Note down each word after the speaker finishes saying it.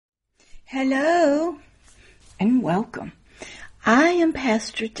Hello and welcome. I am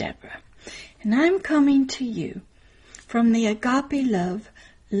Pastor Deborah, and I'm coming to you from the Agape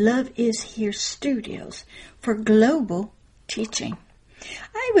Love is Here studios for global teaching.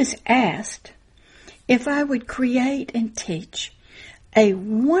 I was asked if I would create and teach a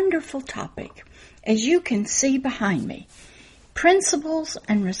wonderful topic, as you can see behind me, principles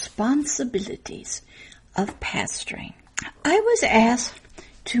and responsibilities of pastoring. I was asked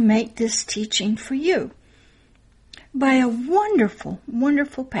to make this teaching for you by a wonderful,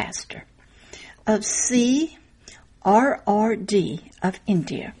 wonderful pastor of CRRD of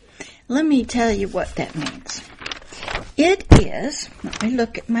India. Let me tell you what that means. It is, let me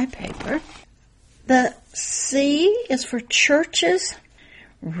look at my paper, the C is for Churches,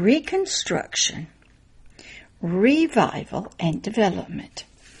 Reconstruction, Revival, and Development.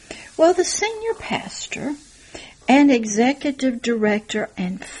 Well, the senior pastor and executive director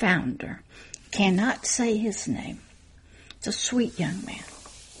and founder, cannot say his name, it's a sweet young man,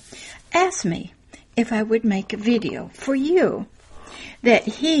 asked me if I would make a video for you that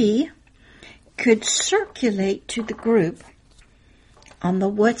he could circulate to the group on the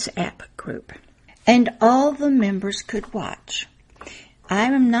WhatsApp group, and all the members could watch. I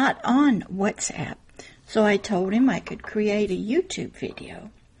am not on WhatsApp, so I told him I could create a YouTube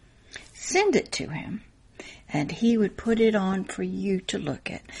video, send it to him, and he would put it on for you to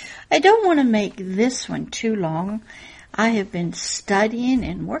look at. I don't want to make this one too long. I have been studying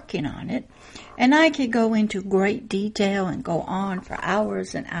and working on it, and I could go into great detail and go on for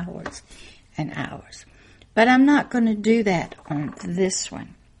hours and hours and hours. But I'm not going to do that on this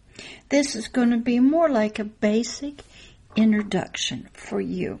one. This is going to be more like a basic introduction for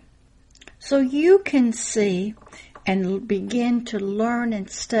you, so you can see and begin to learn and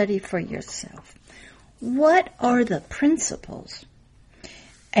study for yourself. What are the principles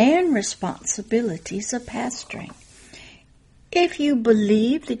and responsibilities of pastoring? If you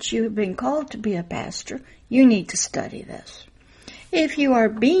believe that you have been called to be a pastor, you need to study this. If you are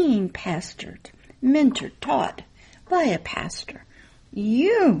being pastored, mentored, taught by a pastor,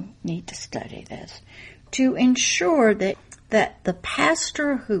 you need to study this to ensure that the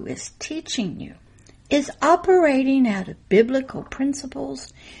pastor who is teaching you is operating out of biblical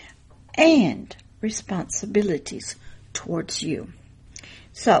principles and responsibilities towards you.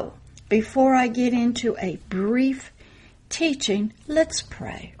 So, before I get into a brief teaching, let's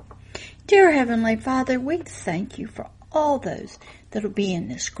pray. Dear Heavenly Father, we thank you for all those that will be in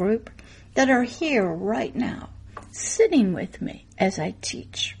this group that are here right now, sitting with me as I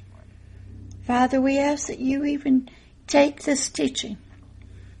teach. Father, we ask that you even take this teaching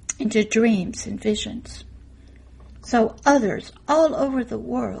into dreams and visions, so others all over the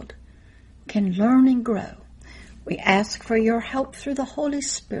world can learn and grow. We ask for your help through the Holy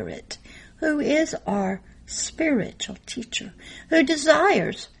Spirit, who is our spiritual teacher, who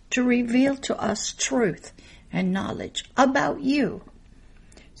desires to reveal to us truth and knowledge about you,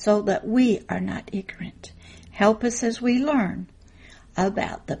 so that we are not ignorant. Help us as we learn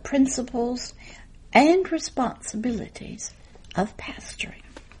about the principles and responsibilities of pastoring.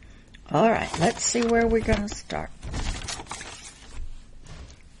 All right, let's see where we're going to start.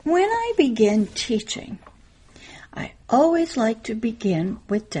 When I begin teaching, I always like to begin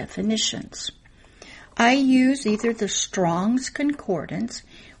with definitions. I use either the Strong's Concordance,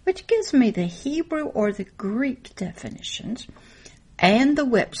 which gives me the Hebrew or the Greek definitions, and the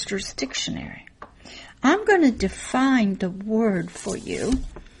Webster's Dictionary. I'm going to define the word for you.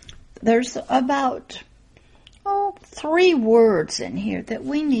 There's about 3 words in here that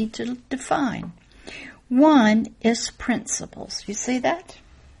we need to define. One is principles. You see that?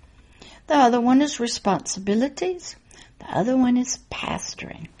 The other one is responsibilities. The other one is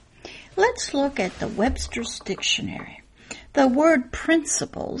pastoring. Let's look at the Webster's Dictionary. The word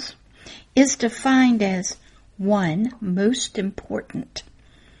principles is defined as 1, most important,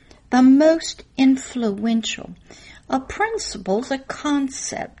 the most influential. A principle is a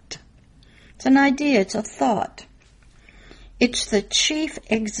concept. It's an idea. It's a thought. It's the chief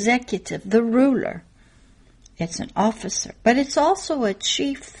executive, the ruler. It's an officer, but it's also a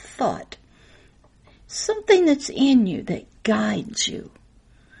chief thought. Something that's in you that guides you,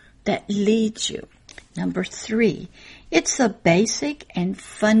 that leads you. Number 3, it's a basic and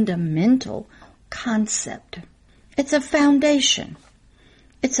fundamental concept. It's a foundation.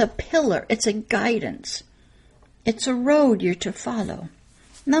 It's a pillar. It's a guidance. It's a road you're to follow.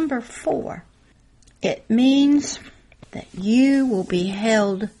 Number 4, it means that you will be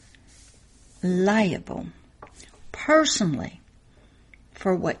held liable personally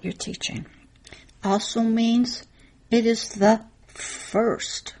for what you're teaching. Also means it is the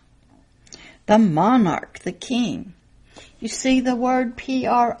first. the monarch, the king. You see the word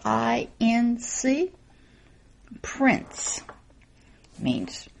Prince? Prince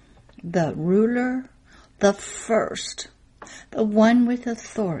means the ruler, the first, the one with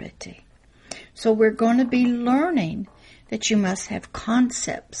authority. So we're going to be learning that you must have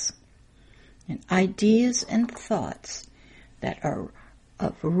concepts and ideas and thoughts that are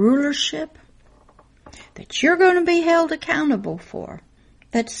of rulership, that you're going to be held accountable for.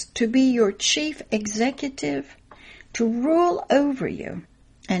 That's to be your chief executive, to rule over you,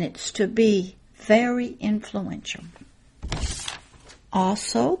 and it's to be very influential.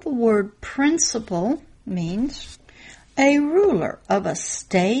 Also, the word principal means a ruler of a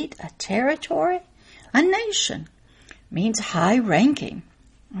state, a territory, a nation. Means high ranking.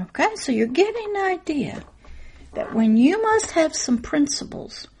 Okay, so you're getting an idea that when you must have some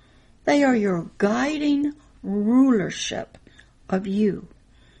principles, they are your guiding rulership of you.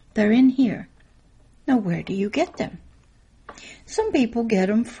 They're in here. Now, where do you get them? Some people get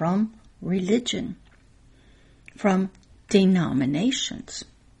them from religion, from denominations,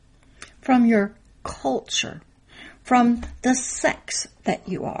 from your culture, from the sex that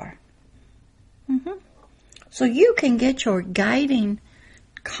you are. So you can get your guiding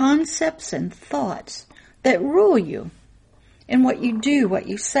concepts and thoughts that rule you in what you do, what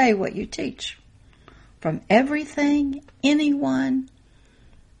you say, what you teach. From everything, anyone,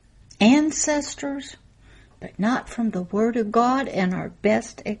 ancestors, but not from the Word of God and our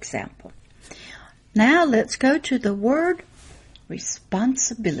best example. Now let's go to the word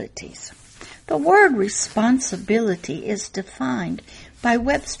responsibilities. The word responsibility is defined by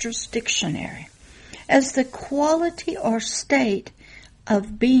Webster's Dictionary as the quality or state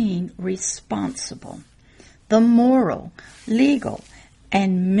of being responsible, the moral, legal,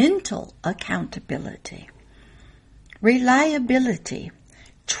 and mental accountability, reliability,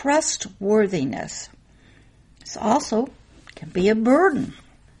 trustworthiness. This also can be a burden.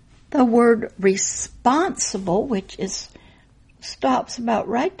 The word responsible, which stops about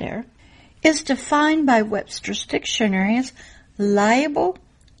right there, is defined by Webster's Dictionary as liable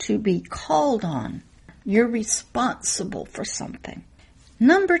to be called on. You're responsible for something.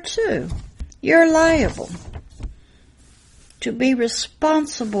 Number 2, you're liable to be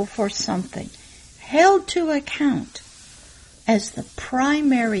responsible for something, held to account as the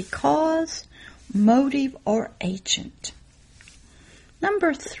primary cause, motive, or agent.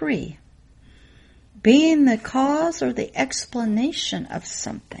 Number 3, being the cause or the explanation of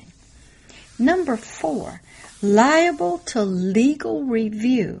something. Number 4, liable to legal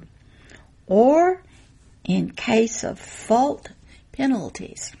review or, in case of fault,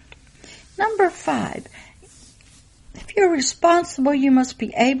 penalties. Number 5, if you're responsible, you must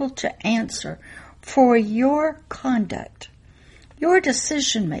be able to answer for your conduct, your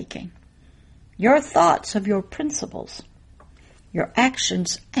decision-making, your thoughts of your principles, your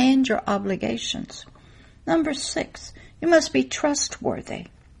actions, and your obligations. Number 6, you must be trustworthy.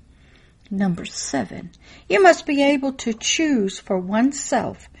 Number 7, you must be able to choose for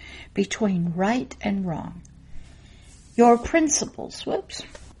oneself between right and wrong. Your principles,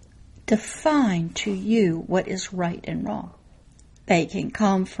 define to you what is right and wrong. They can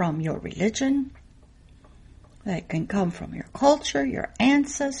come from your religion. They can come from your culture, your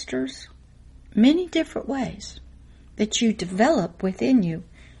ancestors, many different ways that you develop within you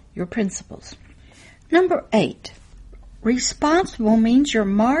your principles. Number 8, responsible means you're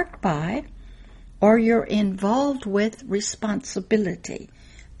marked by or you're involved with responsibility,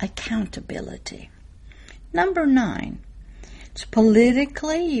 accountability. Number 9, it's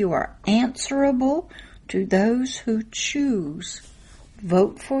politically you are answerable to those who choose,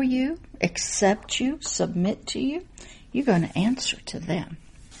 vote for you, accept you, submit to you. You're going to answer to them.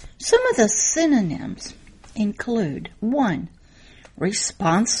 Some of the synonyms include 1,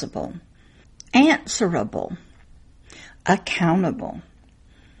 responsible, answerable, accountable,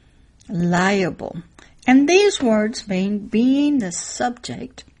 liable. And these words mean being the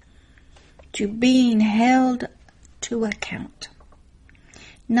subject to being held to account.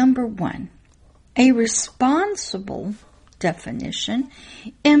 Number 1, a responsible definition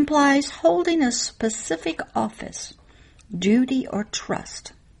implies holding a specific office, duty, or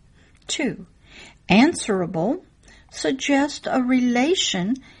trust. 2, answerable suggests a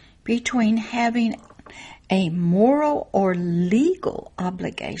relation between having a moral or legal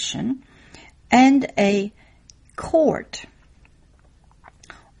obligation and a court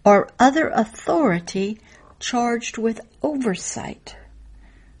or other authority charged with oversight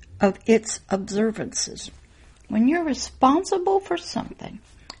of its observances. When you're responsible for something,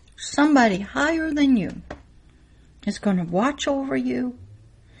 somebody higher than you is going to watch over you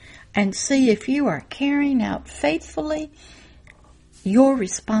and see if you are carrying out faithfully your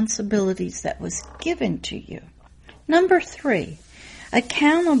responsibilities that was given to you. Number 3,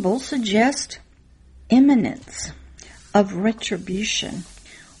 accountable suggests imminence of retribution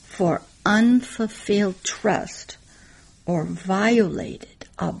for unfulfilled trust or violated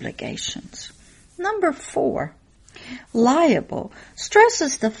obligations. Number 4, liable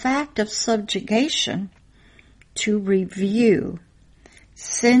stresses the fact of subjugation to review,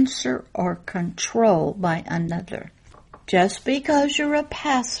 censor, or control by another. Just because you're a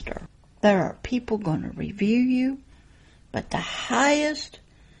pastor, there are people going to review you, but the highest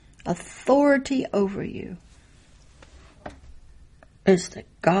authority over you is the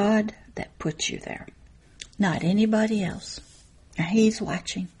God that put you there, not anybody else. And He's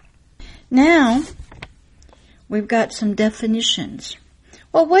watching. Now, we've got some definitions.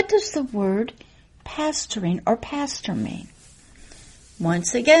 Well, what does the word pastoring or pastor mean?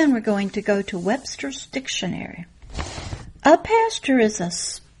 Once again, we're going to go to Webster's Dictionary. A pastor is a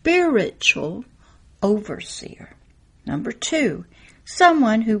spiritual overseer. Number 2,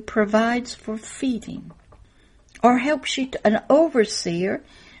 someone who provides for feeding or helps you. An overseer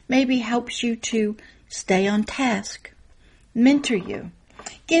maybe helps you to stay on task, mentor you,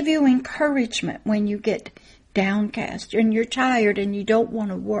 give you encouragement when you get downcast and you're tired and you don't want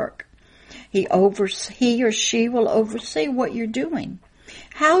to work. He or she will oversee what you're doing,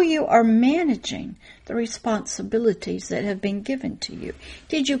 how you are managing the responsibilities that have been given to you.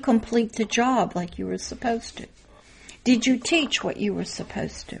 Did you complete the job like you were supposed to? Did you teach what you were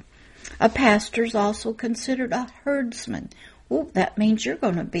supposed to? A pastor is also considered a herdsman. Oh, that means you're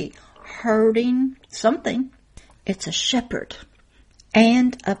going to be herding something. It's a shepherd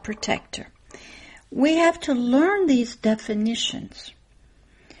and a protector. We have to learn these definitions.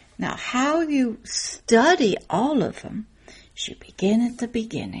 Now, how you study all of them should begin at the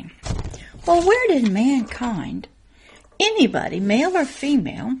beginning. Well, where did mankind, anybody, male or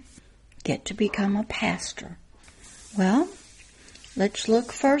female, get to become a pastor? Well, let's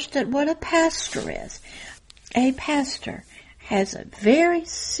look first at what a pastor is. A pastor has a very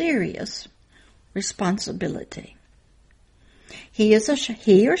serious responsibility. He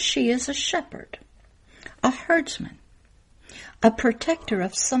or she is a shepherd, a herdsman, a protector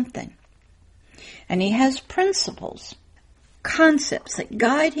of something. And he has principles, concepts that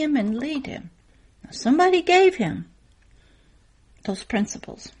guide him and lead him. Now, somebody gave him those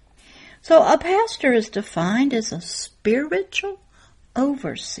principles. So a pastor is defined as a spiritual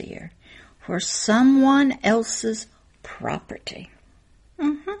overseer for someone else's property.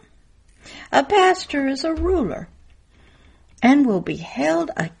 A pastor is a ruler and will be held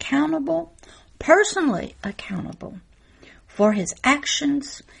accountable, personally accountable, for his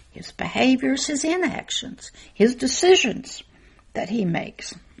actions, his behaviors, his inactions, his decisions that he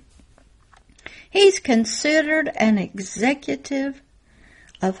makes. He's considered an executive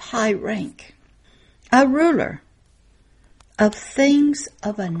of high rank, a ruler of things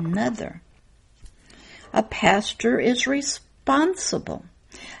of another. A pastor is responsible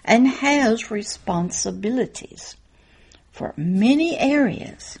and has responsibilities for many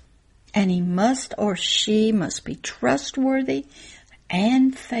areas, and he must or she must be trustworthy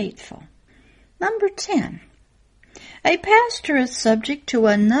and faithful. Number 10, a pastor is subject to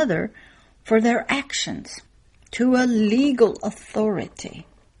another for their actions, to a legal authority,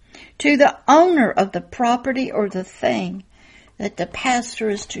 to the owner of the property or the thing that the pastor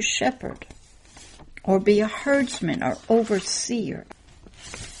is to shepherd, or be a herdsman or overseer.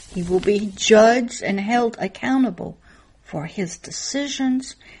 He will be judged and held accountable for his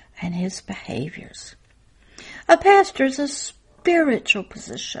decisions and his behaviors. A pastor is a spiritual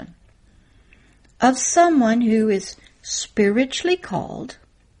position of someone who is spiritually called,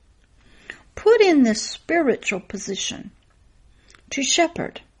 put in this spiritual position to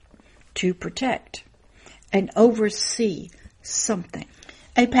shepherd, to protect, and oversee something.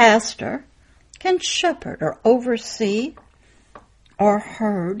 A pastor can shepherd or oversee or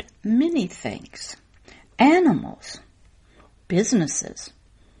herd many things: animals, businesses,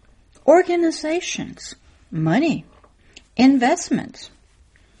 organizations, money, investments,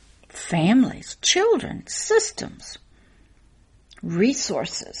 families, children, systems,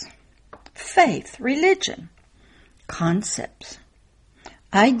 resources, faith, religion, concepts,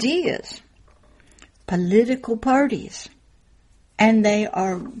 ideas, political parties, and they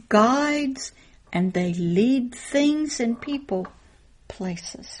are guides and they lead things and people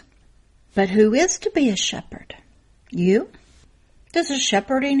places. But who is to be a shepherd? You? Does a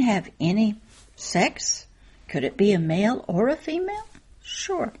shepherding have any sex? Could it be a male or a female?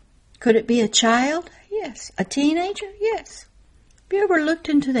 Sure. Could it be a child? Yes. A teenager? Yes. Have you ever looked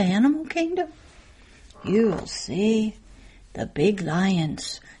into the animal kingdom? You will see the big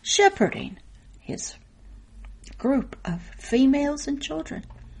lions shepherding his group of females and children.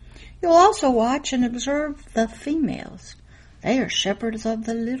 You'll also watch and observe the females. They are shepherds of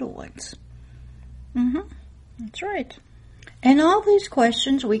the little ones. That's right. And all these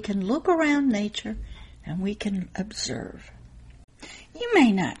questions, we can look around nature and we can observe. You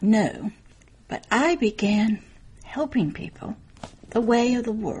may not know, but I began helping people the way of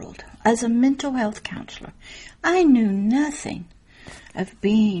the world as a mental health counselor. I knew nothing of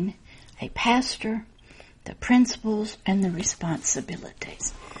being a pastor, the principles, and the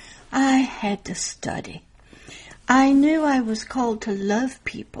responsibilities. I had to study. I knew I was called to love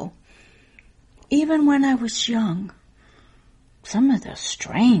people. Even when I was young, some of the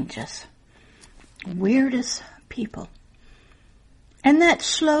strangest, weirdest people. And that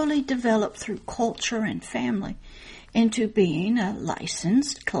slowly developed through culture and family into being a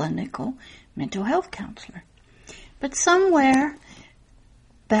licensed clinical mental health counselor. But somewhere,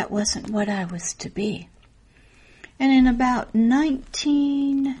 that wasn't what I was to be. And in about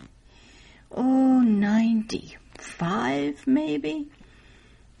 1995 maybe,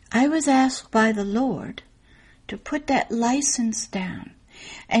 I was asked by the Lord to put that license down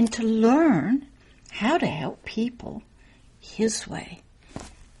and to learn how to help people His way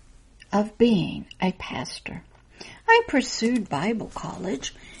of being a pastor. I pursued Bible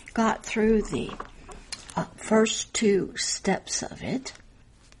college, got through the first 2 steps of it,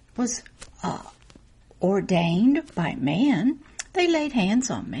 was ordained by man. They laid hands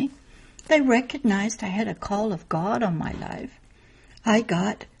on me. They recognized I had a call of God on my life. I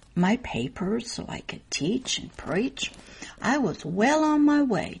got my papers so I could teach and preach. I was well on my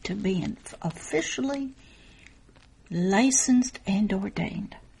way to being officially licensed and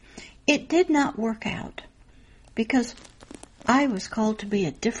ordained. It did not work out because I was called to be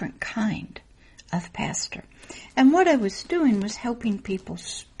a different kind of pastor. And what I was doing was helping people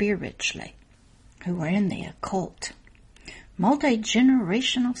spiritually who were in the occult,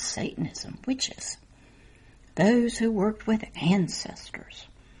 multi-generational Satanism, witches, those who worked with ancestors,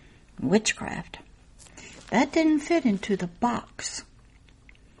 witchcraft. That didn't fit into the box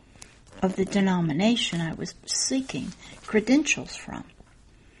of the denomination I was seeking credentials from.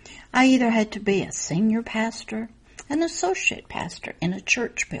 I either had to be a senior pastor, an associate pastor in a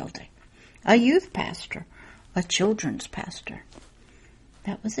church building, a youth pastor, a children's pastor.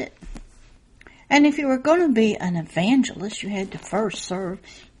 That was it. And if you were going to be an evangelist, you had to first serve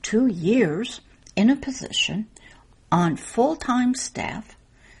 2 years in a position on full-time staff,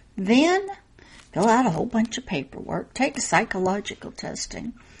 then fill out a whole bunch of paperwork, take psychological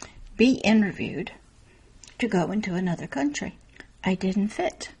testing, be interviewed to go into another country. I didn't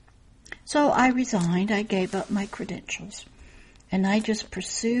fit. So I resigned, I gave up my credentials, and I just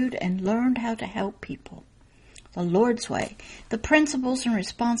pursued and learned how to help people. The Lord's way, the principles and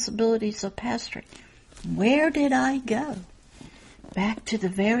responsibilities of pastoring. Where did I go? Back to the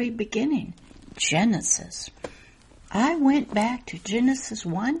very beginning, Genesis. I went back to Genesis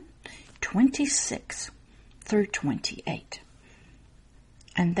 1:26 through 28.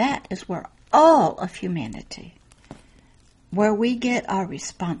 And that is where all of humanity, where we get our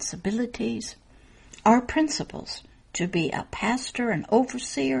responsibilities, our principles to be a pastor, an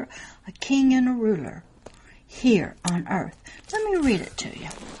overseer, a king, and a ruler here on earth. Let me read it to you.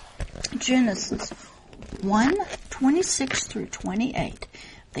 Genesis 1:26 through 28,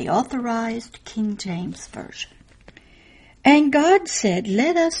 the Authorized King James Version. And God said,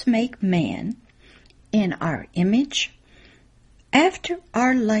 let us make man in our image, after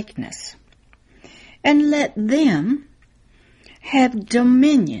our likeness, and let them have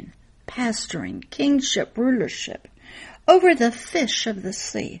dominion, pastoring, kingship, rulership, over the fish of the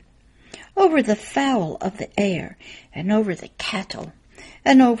sea, over the fowl of the air, and over the cattle,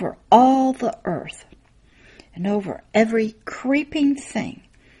 and over all the earth, and over every creeping thing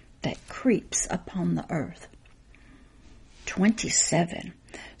that creeps upon the earth. 27.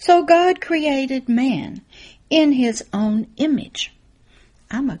 So God created man in His own image.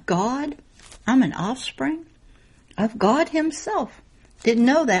 I'm a God. I'm an offspring of God Himself. Didn't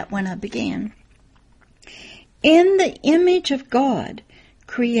know that when I began. In the image of God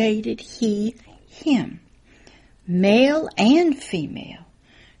created He him. Male and female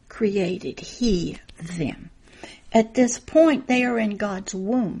created He them. At this point, they are in God's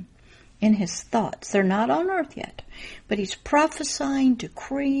womb, in His thoughts. They're not on earth yet, but He's prophesying,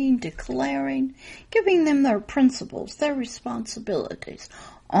 decreeing, declaring, giving them their principles, their responsibilities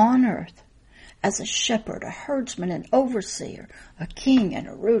on earth as a shepherd, a herdsman, an overseer, a king, and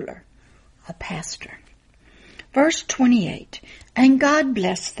a ruler, a pastor. Verse 28, and God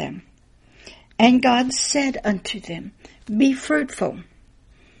blessed them. And God said unto them, be fruitful,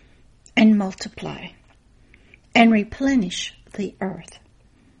 and multiply, and replenish the earth,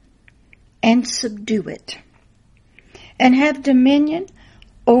 and subdue it, and have dominion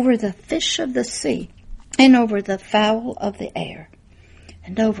over the fish of the sea, and over the fowl of the air,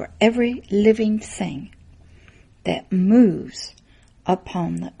 and over every living thing that moves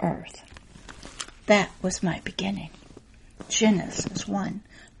upon the earth. That was my beginning. Genesis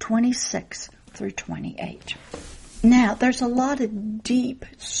 1:26 through 28. Now, there's a lot of deep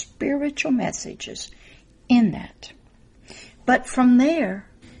spiritual messages in that. But from there,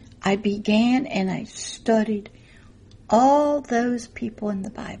 I began and I studied all those people in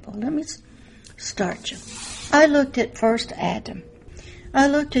the Bible. Let me start you. I looked at first Adam. I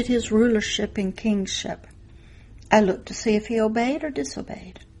looked at his rulership and kingship. I looked to see if he obeyed or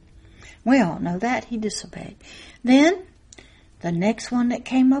disobeyed. We all know that he disobeyed. Then, the next one that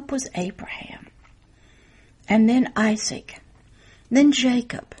came up was Abraham. And then Isaac. Then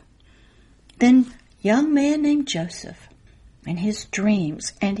Jacob. Then young man named Joseph. And his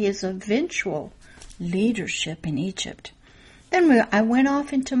dreams and his eventual leadership in Egypt. Then I went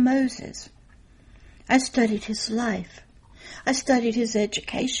off into Moses. I studied his life. I studied his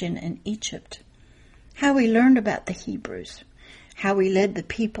education in Egypt. How he learned about the Hebrews. How he led the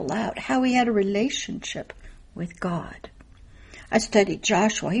people out. How he had a relationship with God. I studied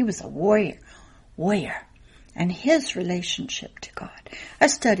Joshua. He was a warrior. And his relationship to God. I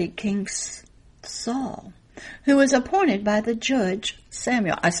studied King Saul, who was appointed by the judge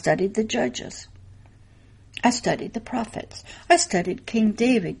Samuel. I studied the judges. I studied the prophets. I studied King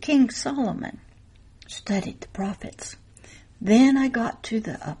David, King Solomon. Studied the prophets. Then I got to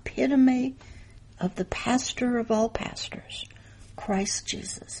the epitome of the pastor of all pastors, Christ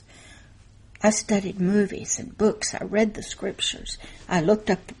Jesus. I studied movies and books. I read the scriptures. I looked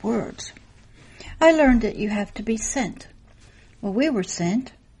up the words. I learned that you have to be sent. Well, we were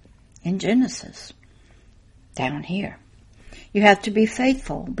sent in Genesis, down here. You have to be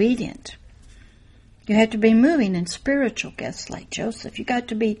faithful, obedient. You have to be moving in spiritual gifts like Joseph. You got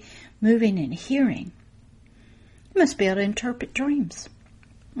to be moving in hearing. You must be able to interpret dreams.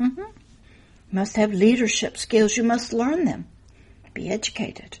 You must have leadership skills. You must learn them. Be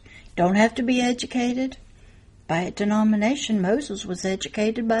educated. Don't have to be educated by a denomination. Moses was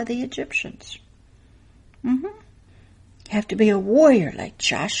educated by the Egyptians. You have to be a warrior like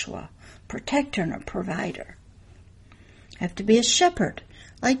Joshua, protector and a provider. You have to be a shepherd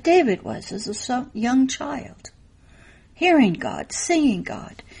like David was as a young child. Hearing God, singing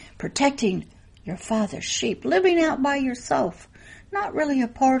God, protecting your father's sheep, living out by yourself, not really a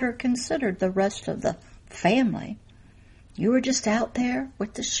part or considered the rest of the family. You were just out there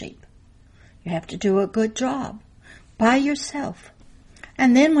with the sheep. You have to do a good job by yourself.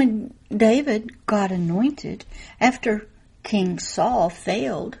 And then when David got anointed, after King Saul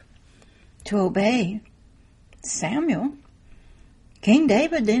failed to obey Samuel, King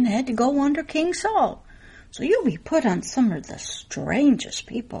David then had to go under King Saul. So you'll be put on some of the strangest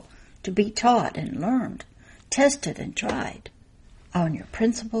people to be taught and learned, tested and tried on your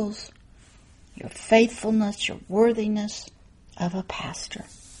principles, your faithfulness, your worthiness of a pastor.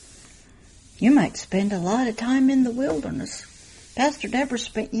 You might spend a lot of time in the wilderness. Pastor Deborah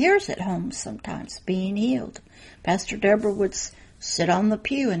spent years at home sometimes being healed. Pastor Deborah would sit on the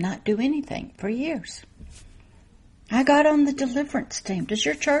pew and not do anything for years. I got on the deliverance team. Does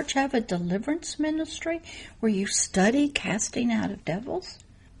your church have a deliverance ministry where you study casting out of devils?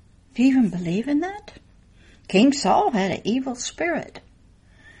 Do you even believe in that? King Saul had an evil spirit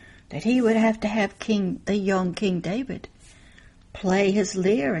that he would have to have the young King David play his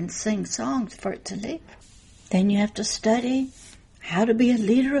lyre and sing songs for it to live. Then you have to study how to be a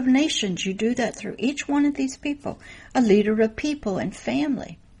leader of nations. You do that through each one of these people. A leader of people and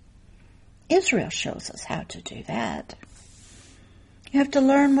family. Israel shows us how to do that. You have to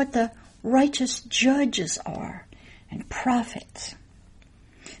learn what the righteous judges are and prophets.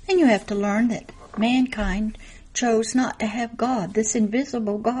 Then you have to learn that mankind chose not to have God, this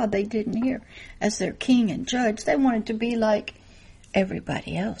invisible God they didn't hear, as their king and judge. They wanted to be like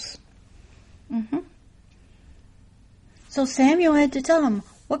everybody else. So Samuel had to tell them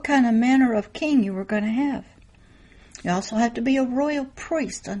what kind of manner of king you were going to have. You also have to be a royal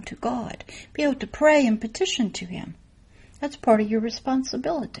priest unto God, be able to pray and petition to Him. That's part of your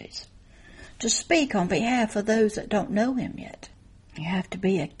responsibilities, to speak on behalf of those that don't know Him yet. You have to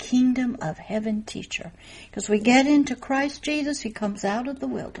be a kingdom of heaven teacher, because we get into Christ Jesus, He comes out of the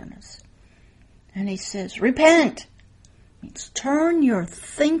wilderness, and He says, repent. It means turn your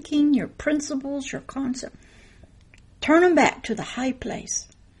thinking, your principles, your concept Turn them back to the high place,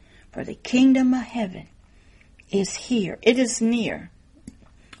 for the kingdom of heaven is here. It is near.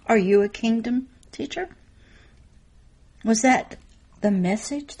 Are you a kingdom teacher? Was that the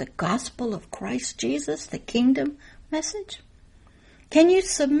message, the gospel of Christ Jesus, the kingdom message? Can you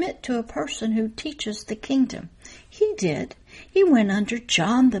submit to a person who teaches the kingdom? He did. He went under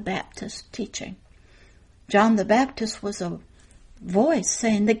John the Baptist's teaching. John the Baptist was a voice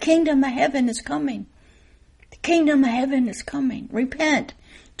saying, the kingdom of heaven is coming. The kingdom of heaven is coming. Repent.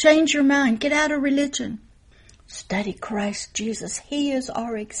 Change your mind. Get out of religion. Study Christ Jesus. He is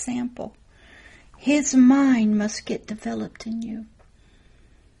our example. His mind must get developed in you.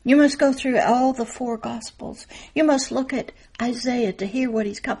 You must go through all the 4 Gospels. You must look at Isaiah to hear what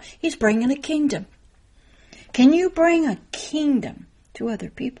he's come. He's bringing a kingdom. Can you bring a kingdom to other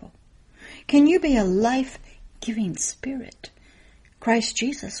people? Can you be a life-giving spirit? Christ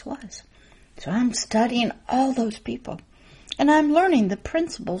Jesus was. So I'm studying all those people. And I'm learning the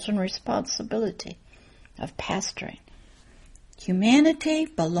principles and responsibility of pastoring. Humanity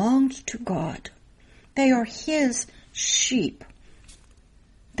belongs to God. They are His sheep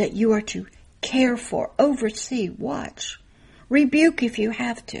that you are to care for, oversee, watch, rebuke if you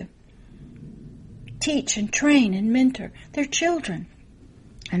have to, teach and train and mentor. They're children.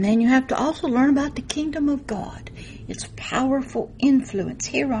 And then you have to also learn about the kingdom of God, its powerful influence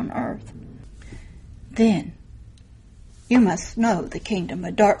here on earth. Then you must know the kingdom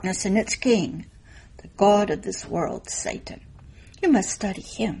of darkness and its king, the god of this world, Satan. You must study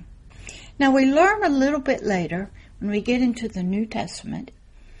him. Now we learn a little bit later, when we get into the New Testament,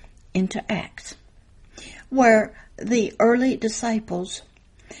 into Acts, where the early disciples,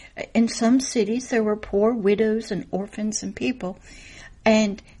 in some cities there were poor widows and orphans and people,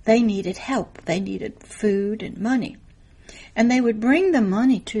 and they needed help. They needed food and money. And they would bring the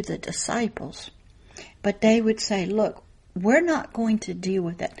money to the disciples, but they would say, look, we're not going to deal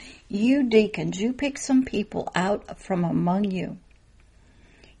with it. You deacons, you pick some people out from among you.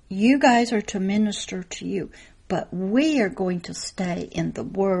 You guys are to minister to you. But we are going to stay in the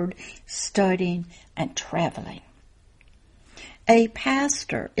Word, studying and traveling. A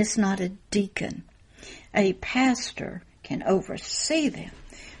pastor is not a deacon. A pastor can oversee them.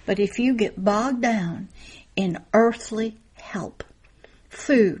 But if you get bogged down in earthly help,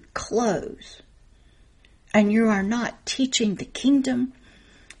 food, clothes, and you are not teaching the kingdom,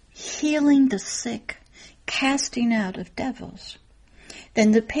 healing the sick, casting out of devils,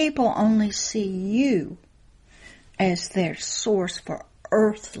 then the people only see you as their source for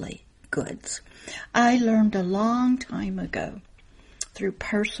earthly goods. I learned a long time ago, through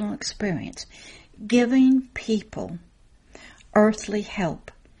personal experience, giving people earthly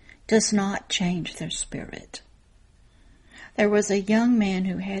help does not change their spirit. There was a young man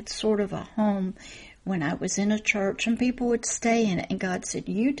who had sort of a home when I was in a church, and people would stay in it, and God said,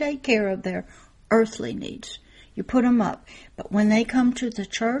 you take care of their earthly needs. You put them up. But when they come to the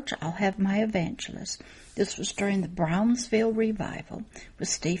church, I'll have my evangelist. This was during the Brownsville revival with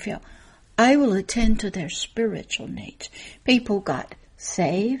Steve Hill. I will attend to their spiritual needs. People got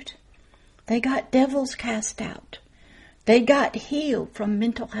saved. They got devils cast out. They got healed from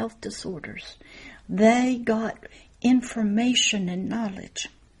mental health disorders. They got information and knowledge.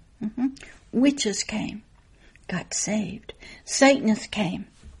 Witches came, got saved. Satanists came,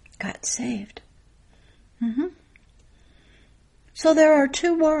 got saved. So there are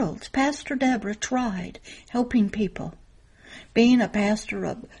 2 worlds. Pastor Deborah tried helping people, being a pastor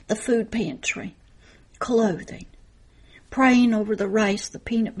of the food pantry, clothing, praying over the rice, the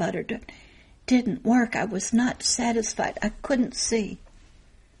peanut butter. Didn't work. I was not satisfied. I couldn't see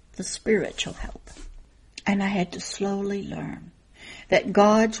the spiritual help. And I had to slowly learn that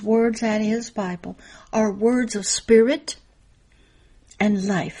God's words out of His Bible are words of spirit and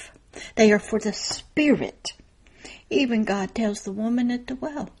life. They are for the spirit. Even God tells the woman at the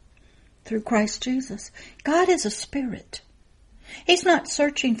well, through Christ Jesus, God is a spirit. He's not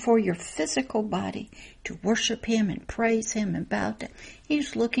searching for your physical body to worship Him and praise Him and bow down.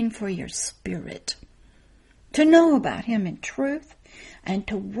 He's looking for your spirit, to know about Him in truth and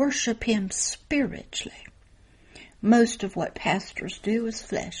to worship Him spiritually. Most of what pastors do is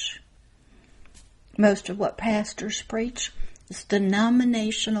flesh. Most of what pastors preach is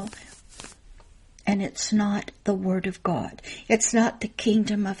denominational, and it's not the Word of God. It's not the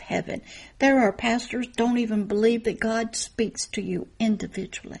kingdom of heaven. There are pastors who don't even believe that God speaks to you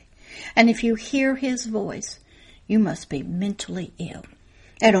individually. And if you hear His voice, you must be mentally ill.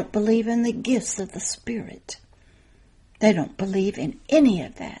 They don't believe in the gifts of the Spirit. They don't believe in any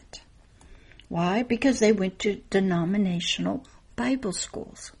of that. Why? Because they went to denominational Bible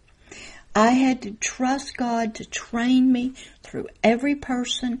schools. I had to trust God to train me through every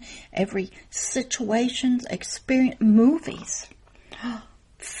person, every situations, experience, movies,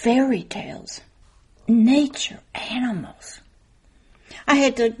 fairy tales, nature, animals. I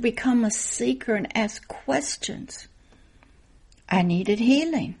had to become a seeker and ask questions. I needed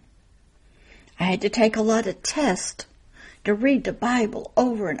healing. I had to take a lot of tests to read the Bible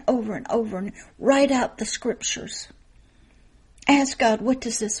over and over and over and write out the scriptures. Ask God, what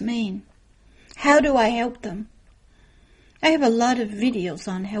does this mean? How do I help them? I have a lot of videos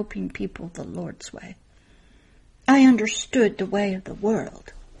on helping people the Lord's way. I understood the way of the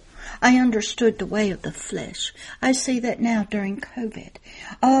world. I understood the way of the flesh. I see that now during COVID.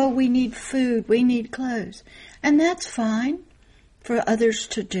 Oh, we need food, we need clothes. And that's fine for others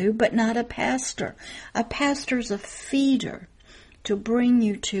to do, but not a pastor. A pastor's a feeder to bring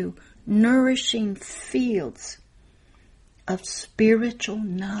you to nourishing fields of spiritual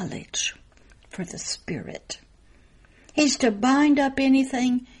knowledge for the spirit. He's to bind up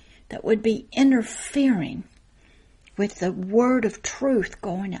anything that would be interfering with the word of truth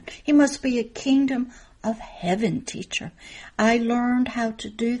going out. He must be a kingdom of heaven teacher. I learned how to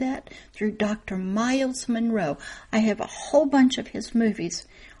do that through Dr. Miles Monroe. I have a whole bunch of his movies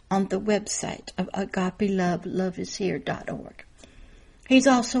on the website of Agape Love, loveishere.org. He's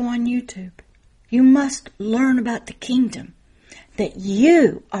also on YouTube. You must learn about the kingdom, that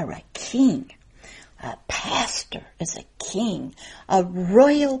you are a king. A pastor is a king, a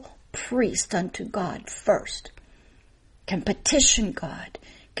royal priest unto God first. Can petition God,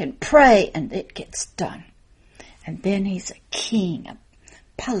 can pray, and it gets done. And then he's a king, a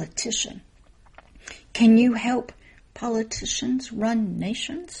politician. Can you help politicians run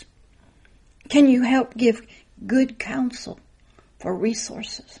nations? Can you help give good counsel for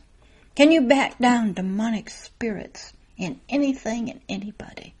resources? Can you back down demonic spirits in anything and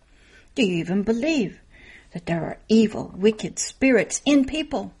anybody? Do you even believe that there are evil, wicked spirits in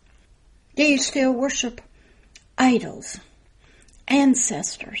people? Do you still worship idols,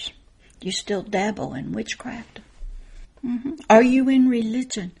 ancestors? Do you still dabble in witchcraft? Are you in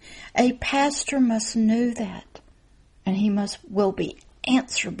religion? A pastor must know that, and he will be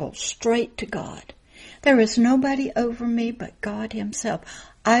answerable straight to God. There is nobody over me but God himself.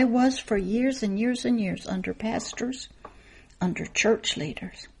 I was for years and years and years under pastors, under church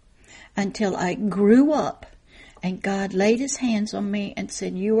leaders, until I grew up and God laid his hands on me and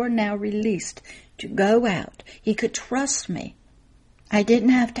said, you are now released to go out. He could trust me. I didn't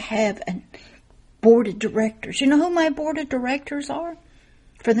have to have a board of directors. You know who my board of directors are?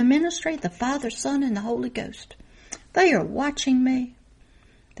 For the ministry, the Father, Son, and the Holy Ghost. They are watching me.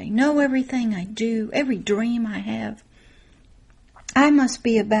 They know everything I do, every dream I have. I must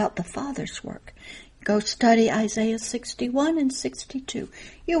be about the Father's work. Go study Isaiah 61 and 62.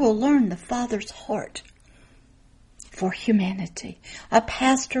 You will learn the Father's heart for humanity. A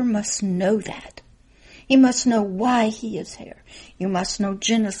pastor must know that. He must know why he is here. You must know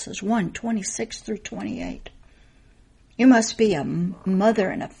Genesis 1, 26 through 28. You must be a mother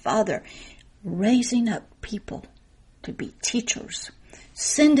and a father raising up people to be teachers,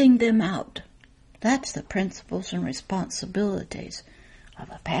 sending them out. That's the principles and responsibilities of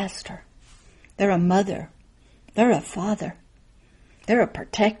a pastor. They're a mother. They're a father. They're a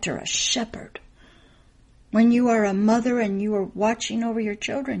protector, a shepherd. When you are a mother and you are watching over your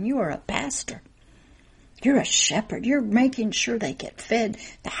children, you are a pastor. You're a shepherd. You're making sure they get fed.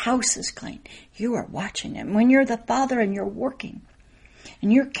 The house is clean. You are watching them. When you're the father and you're working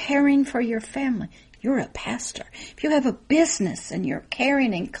and you're caring for your family, you're a pastor. If you have a business and you're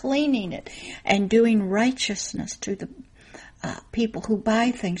caring and cleaning it and doing righteousness to the people who buy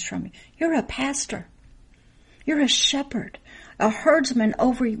things from you, you're a pastor. You're a shepherd, a herdsman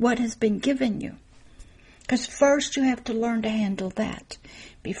over what has been given you. Because first you have to learn to handle that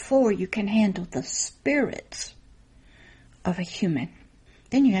before you can handle the spirits of a human.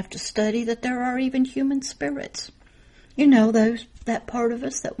 Then you have to study that there are even human spirits. You know, that part of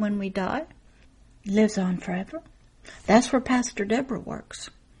us that when we die lives on forever. That's where Pastor Deborah works.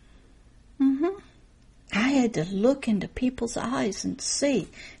 I had to look into people's eyes and see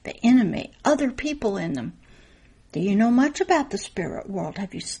the enemy, other people in them. Do you know much about the spirit world?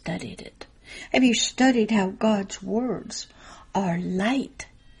 Have you studied it? Have you studied how God's words are light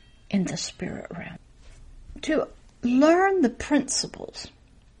in the spirit realm? To learn the principles,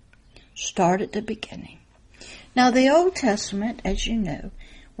 start at the beginning. Now, the Old Testament, as you know,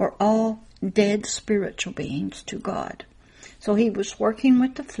 were all dead spiritual beings to God. So he was working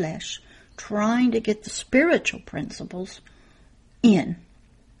with the flesh, trying to get the spiritual principles in.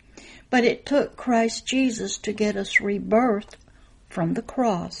 But it took Christ Jesus to get us rebirthed from the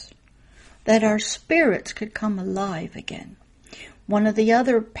cross that our spirits could come alive again. One of the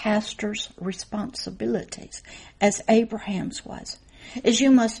other pastor's responsibilities, as Abraham's was, is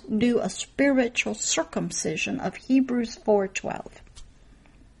you must do a spiritual circumcision of Hebrews 4:12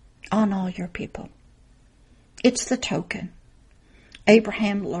 on all your people. It's the token.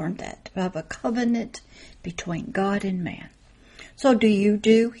 Abraham learned that, of a covenant between God and man. So do you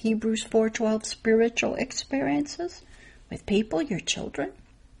do Hebrews 4:12 spiritual experiences with people, your children?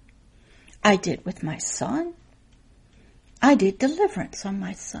 I did with my son. I did deliverance on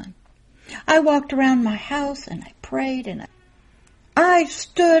my son. I walked around my house and I prayed and I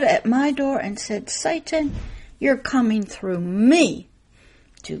stood at my door and said, Satan, you're coming through me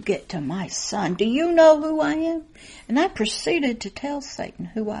to get to my son. Do you know who I am? And I proceeded to tell Satan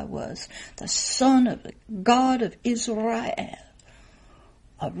who I was, the son of the God of Israel,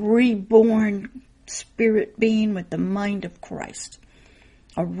 a reborn spirit being with the mind of Christ,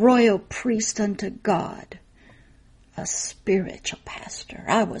 a royal priest unto God, a spiritual pastor.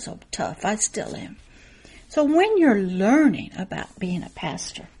 I was so tough. I still am. So when you're learning about being a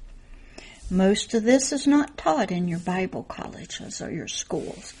pastor, most of this is not taught in your Bible colleges or your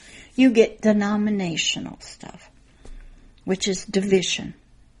schools. You get denominational stuff, which is division.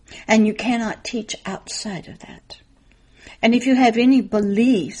 And you cannot teach outside of that. And if you have any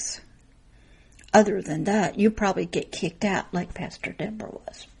beliefs other than that, you probably get kicked out like Pastor Deborah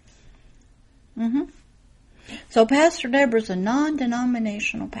was. So Pastor Deborah's a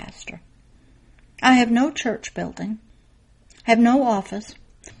non-denominational pastor. I have no church building, have no office.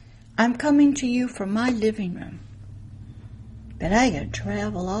 I'm coming to you from my living room. But I got to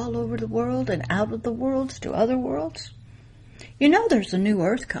travel all over the world and out of the worlds to other worlds. You know there's a new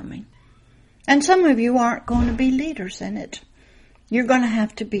earth coming. And some of you aren't going to be leaders in it. You're going to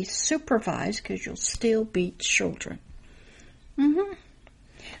have to be supervised because you'll still be children.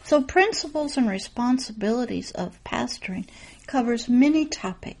 So principles and responsibilities of pastoring covers many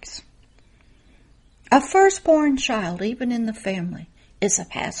topics. A firstborn child, even in the family, is a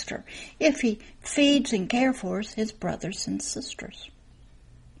pastor if he feeds and cares for his brothers and sisters.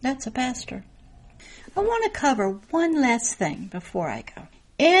 That's a pastor. I want to cover one last thing before I go.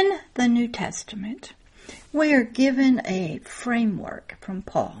 In the New Testament, we are given a framework from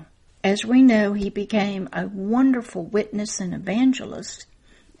Paul. As we know, he became a wonderful witness and evangelist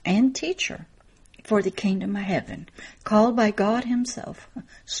and teacher for the kingdom of heaven, called by God himself,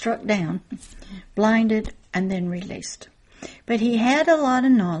 struck down, blinded, and then released. But he had a lot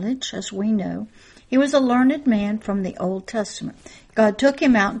of knowledge, as we know. He was a learned man from the Old Testament. God took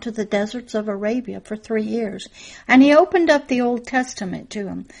him out into the deserts of Arabia for 3 years, and he opened up the Old Testament to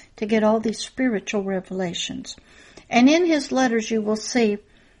him to get all these spiritual revelations. And in his letters you will see,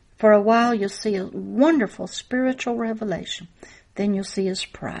 for a while you'll see a wonderful spiritual revelation. Then you'll see his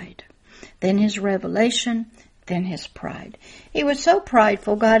pride. Then his revelation, then his pride. He was so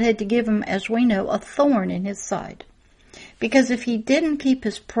prideful, God had to give him, as we know, a thorn in his side. Because if he didn't keep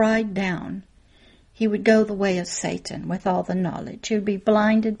his pride down, he would go the way of Satan with all the knowledge. He would be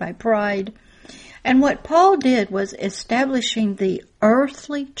blinded by pride. And what Paul did was establishing the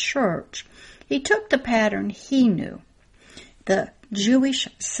earthly church. He took the pattern he knew, the Jewish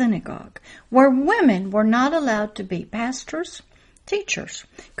synagogue, where women were not allowed to be pastors, teachers,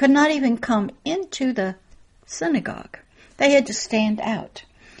 could not even come into the synagogue. They had to stand out.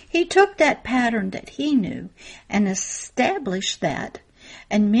 He took that pattern that he knew and established that,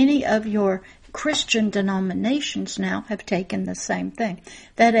 and many of your Christian denominations now have taken the same thing,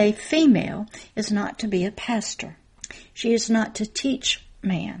 that a female is not to be a pastor. She is not to teach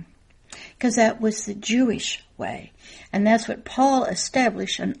man, because that was the Jewish way. And that's what Paul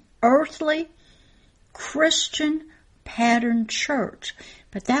established, an earthly Christian pattern church.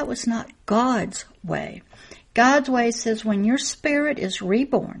 But that was not God's way. God's way says when your spirit is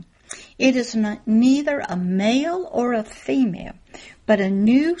reborn, it is neither a male or a female, but a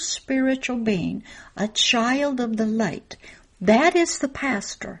new spiritual being, a child of the light. That is the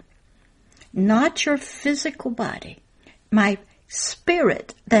pastor, not your physical body. My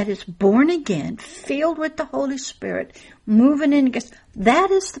spirit that is born again, filled with the Holy Spirit, moving in,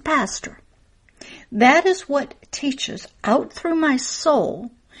 that is the pastor. That is what teaches out through my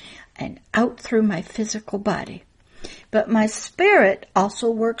soul and out through my physical body. But my spirit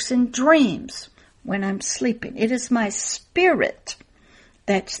also works in dreams when I'm sleeping. It is my spirit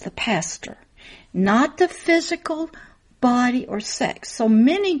that's the pastor, not the physical body or sex. So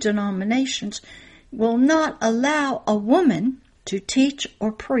many denominations will not allow a woman to teach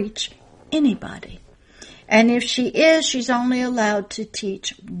or preach anybody. And if she is, she's only allowed to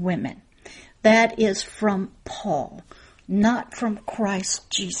teach women. That is from Paul. not from Christ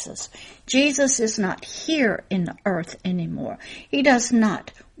Jesus. Jesus is not here in the earth anymore. He does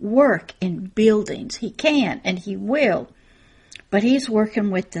not work in buildings. He can and he will, but he's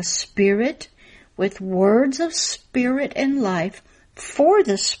working with the Spirit, with words of spirit and life for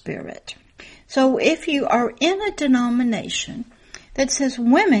the Spirit. So if you are in a denomination that says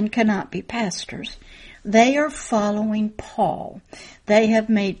women cannot be pastors, they are following Paul. They have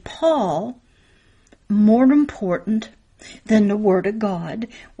made Paul more important than the Word of God,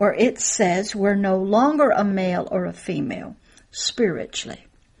 where it says we're no longer a male or a female spiritually.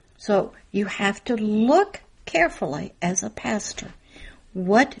 So you have to look carefully as a pastor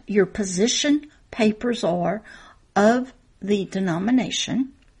what your position papers are of the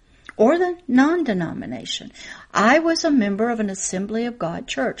denomination or the non-denomination. I was a member of an Assembly of God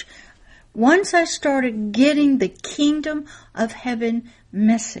church. Once I started getting the Kingdom of Heaven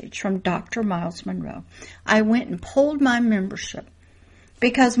message from Dr. Miles Monroe, I went and pulled my membership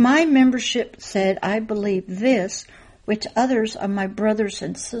because my membership said I believe this, which others of my brothers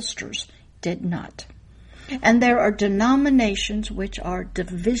and sisters did not. And there are denominations which are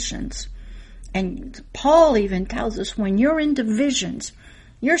divisions. And Paul even tells us when you're in divisions,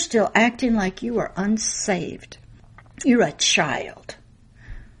 you're still acting like you are unsaved. You're a child.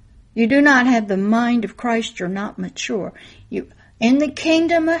 You do not have the mind of Christ. You're not mature. In the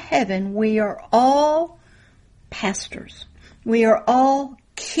kingdom of heaven, we are all pastors. We are all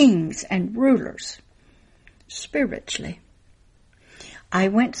kings and rulers spiritually. I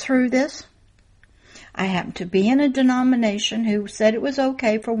went through this. I happened to be in a denomination who said it was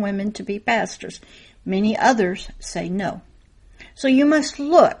okay for women to be pastors. Many others say no. So you must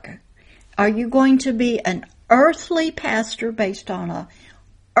look. Are you going to be an earthly pastor based on a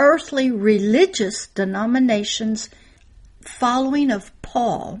earthly religious denominations following of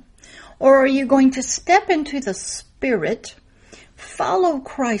Paul? Or are you going to step into the Spirit, follow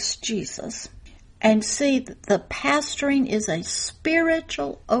Christ Jesus, and see that the pastoring is a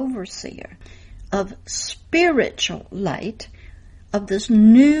spiritual overseer of spiritual light, of this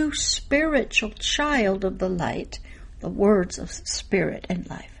new spiritual child of the light, the words of spirit and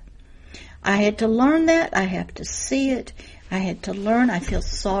life. I had to learn that. I have to see it. I had to learn. I feel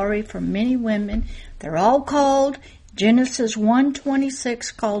sorry for many women. They're all called. Genesis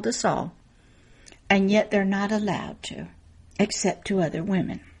 1:26 called us all. And yet they're not allowed to, except to other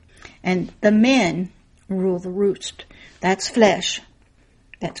women. And the men rule the roost. That's flesh.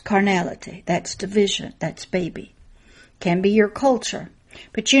 That's carnality. That's division. That's baby. Can be your culture.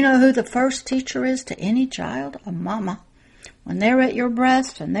 But you know who the first teacher is to any child? A mama. When they're at your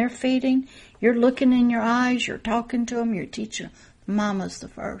breast and they're feeding, you're looking in your eyes, you're talking to them, you're teaching them. Mama's the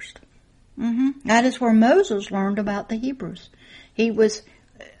first. That is where Moses learned about the Hebrews. He was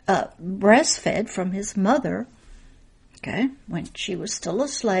breastfed from his mother, when she was still a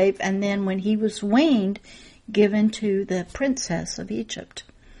slave, and then when he was weaned, given to the princess of Egypt.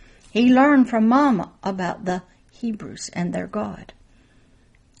 He learned from Mama about the Hebrews and their God.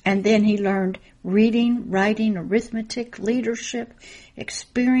 And then he learned reading, writing, arithmetic, leadership,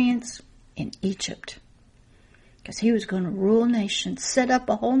 experience in Egypt. Because he was going to rule a nation, set up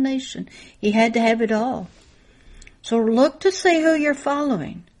a whole nation. He had to have it all. So look to see who you're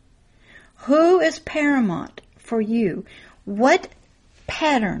following. Who is paramount for you? What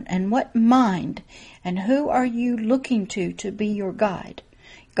pattern and what mind? And who are you looking to be your guide?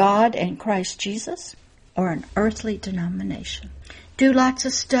 God and Christ Jesus, or an earthly denomination? Do lots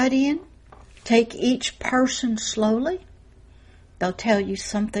of studying. Take each person slowly. They'll tell you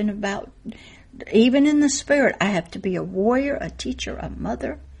something about, even in the spirit, I have to be a warrior, a teacher, a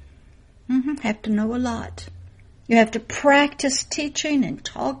mother. Have to know a lot. You have to practice teaching and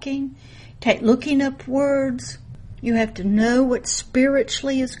talking, looking up words. You have to know what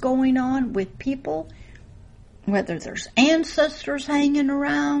spiritually is going on with people, whether there's ancestors hanging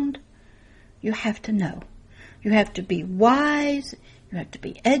around. You have to know. You have to be wise. You have to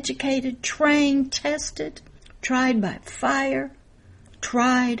be educated, trained, tested, tried by fire,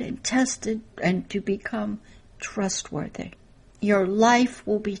 tried and tested, and to become trustworthy. Your life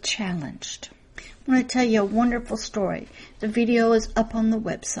will be challenged. I want to tell you a wonderful story. The video is up on the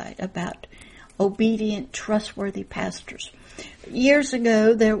website about obedient, trustworthy pastors. Years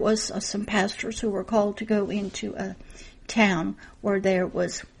ago, there was some pastors who were called to go into a town where there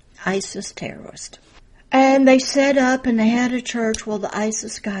was ISIS terrorists. And they set up and they had a church. Well, the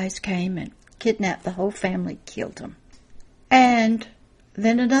ISIS guys came and kidnapped the whole family, killed them. And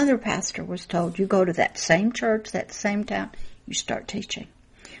then another pastor was told, you go to that same church, that same town, you start teaching.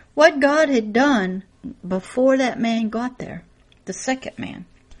 What God had done before that man got there, the second man,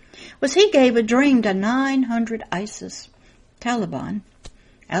 was he gave a dream to 900 ISIS, Taliban,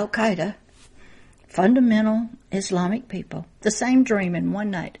 Al-Qaeda, fundamental Islamic people, the same dream in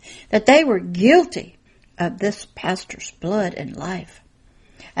one night, that they were guilty of this pastor's blood and life.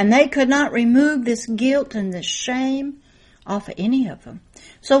 And they could not remove this guilt and this shame off of any of them.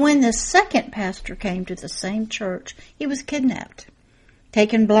 So when the second pastor came to the same church, he was kidnapped,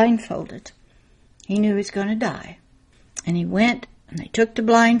 taken blindfolded. He knew he was going to die. And he went, and they took the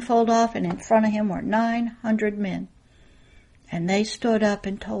blindfold off, and in front of him were 900 men. And they stood up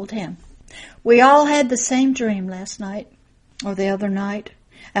and told him, "We all had the same dream last night, or the other night,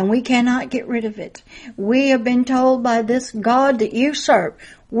 and we cannot get rid of it. We have been told by this God that you serve,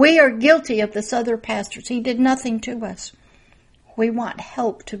 we are guilty of this other pastor. He did nothing to us. We want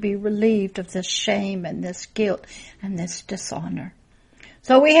help to be relieved of this shame and this guilt and this dishonor."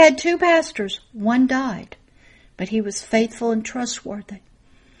 So we had two pastors. One died, but he was faithful and trustworthy.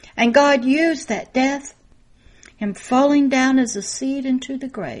 And God used that death, him falling down as a seed into the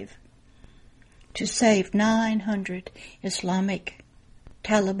grave, to save 900 Islamic,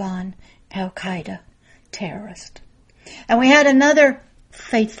 Taliban, Al-Qaeda terrorists. And we had another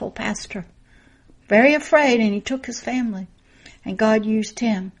faithful pastor, very afraid, and he took his family. And God used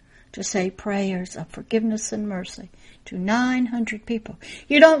him to say prayers of forgiveness and mercy to 900 people.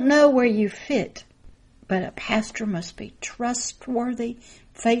 You don't know where you fit, but a pastor must be trustworthy,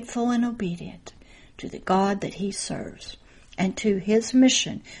 faithful, and obedient to the God that he serves and to his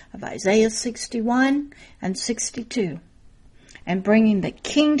mission of Isaiah 61 and 62, and bringing the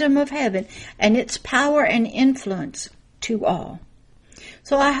kingdom of heaven and its power and influence to all.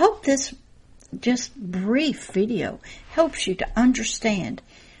 So I hope this just brief video helps you to understand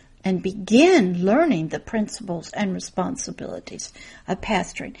and begin learning the principles and responsibilities of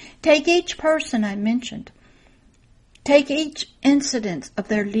pastoring. Take each person I mentioned. Take each incident of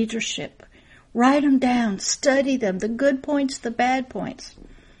their leadership. Write them down. Study them, the good points, the bad points,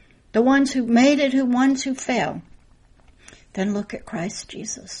 the ones who made it, the ones who fell. Then look at Christ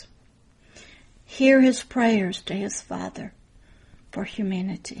Jesus. Hear his prayers to his Father for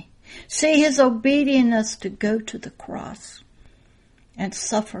humanity. See his obedience to go to the cross and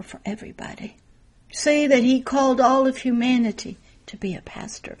suffer for everybody. See that he called all of humanity to be a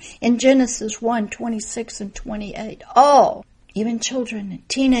pastor. In Genesis 1:26 and 28, all, even children and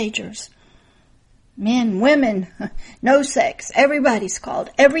teenagers, men, women, no sex, everybody's called.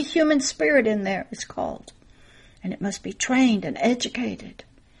 Every human spirit in there is called. And it must be trained and educated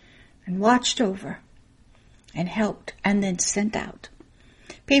and watched over and helped and then sent out.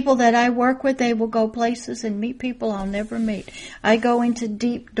 People that I work with, they will go places and meet people I'll never meet. I go into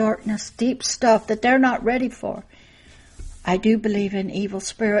deep darkness, deep stuff that they're not ready for. I do believe in evil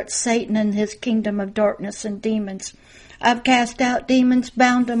spirits, Satan and his kingdom of darkness and demons. I've cast out demons,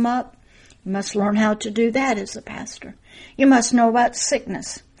 bound them up. You must learn how to do that as a pastor. You must know about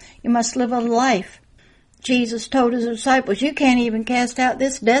sickness. You must live a life. Jesus told his disciples, you can't even cast out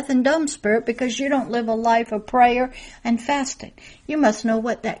this deaf and dumb spirit because you don't live a life of prayer and fasting. You must know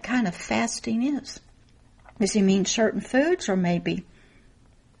what that kind of fasting is. Does he mean certain foods, or maybe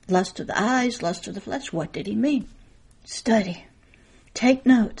lust of the eyes, lust of the flesh? What did he mean? Study. Take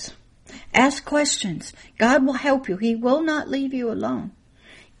notes. Ask questions. God will help you. He will not leave you alone.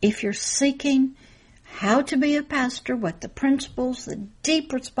 If you're seeking how to be a pastor, what the principles, the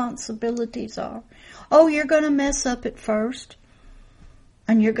deep responsibilities are. Oh, you're going to mess up at first.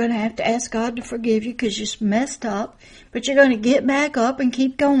 And you're going to have to ask God to forgive you because you messed up. But you're going to get back up and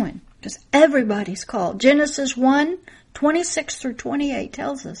keep going. Because everybody's called. Genesis 1:26 through 28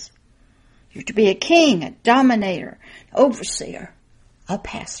 tells us you're to be a king, a dominator, an overseer, a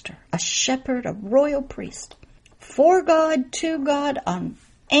pastor, a shepherd, a royal priest. For God, to God,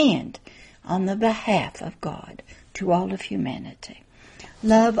 and on the behalf of God, to all of humanity.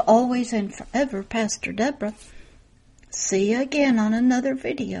 Love always and forever, Pastor Deborah. See you again on another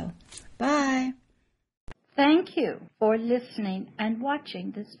video. Bye. Thank you for listening and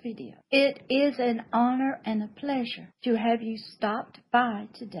watching this video. It is an honor and a pleasure to have you stopped by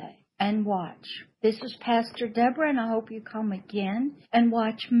today and watch. This is Pastor Deborah, and I hope you come again and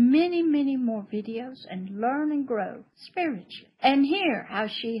watch many, many more videos and learn and grow spiritually and hear how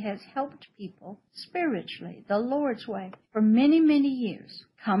she has helped people spiritually, the Lord's way, for many, many years.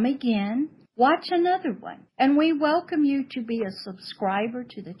 Come again, watch another one, and we welcome you to be a subscriber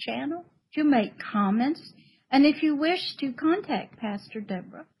to the channel, to make comments, and if you wish to contact Pastor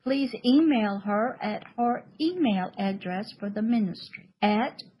Deborah, please email her at her email address for the ministry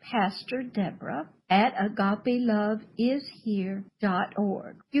at PastorDeborah at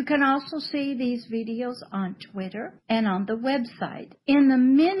agapeloveishere.org. You can also see these videos on Twitter and on the website in the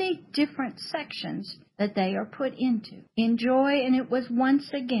many different sections that they are put into. Enjoy, and it was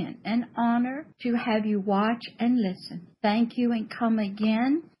once again an honor to have you watch and listen. Thank you, and come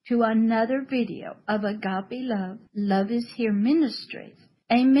again to another video of Agape Love. Love is Here Ministries,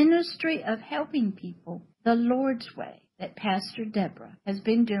 a ministry of helping people the Lord's way that Pastor Deborah has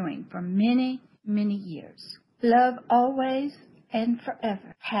been doing for many, many years. Love always and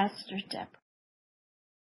forever, Pastor Deborah.